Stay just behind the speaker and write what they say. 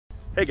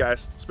Hey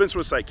guys, Spencer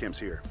with SiteCams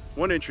here. I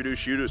want to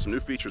introduce you to some new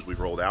features we've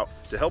rolled out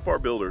to help our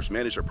builders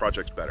manage their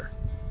projects better.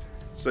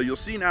 So you'll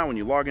see now when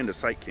you log into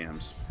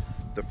SiteCams,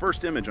 the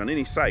first image on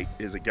any site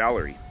is a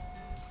gallery.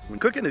 When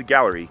you click into the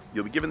gallery,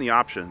 you'll be given the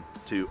option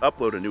to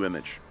upload a new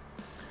image.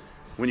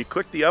 When you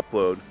click the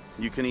upload,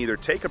 you can either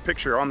take a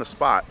picture on the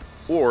spot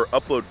or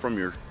upload from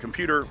your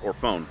computer or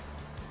phone.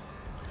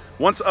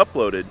 Once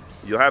uploaded,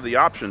 you'll have the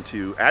option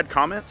to add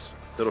comments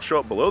that'll show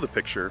up below the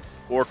picture,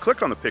 or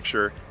click on the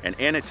picture and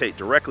annotate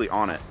directly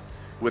on it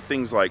with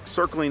things like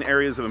circling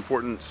areas of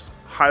importance,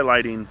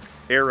 highlighting,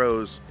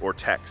 arrows, or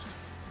text.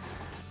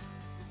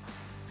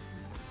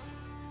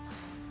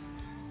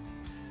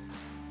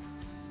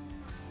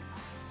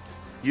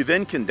 You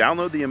then can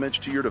download the image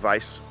to your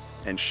device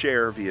and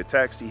share via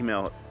text,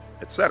 email,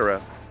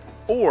 etc.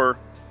 Or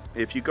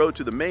if you go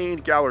to the main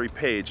gallery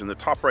page, in the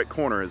top right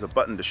corner is a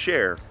button to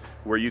share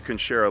where you can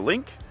share a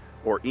link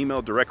or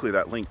email directly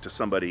that link to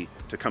somebody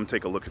to come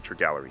take a look at your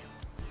gallery.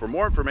 For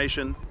more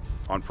information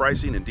on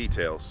pricing and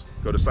details,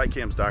 go to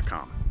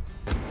SiteCams.com.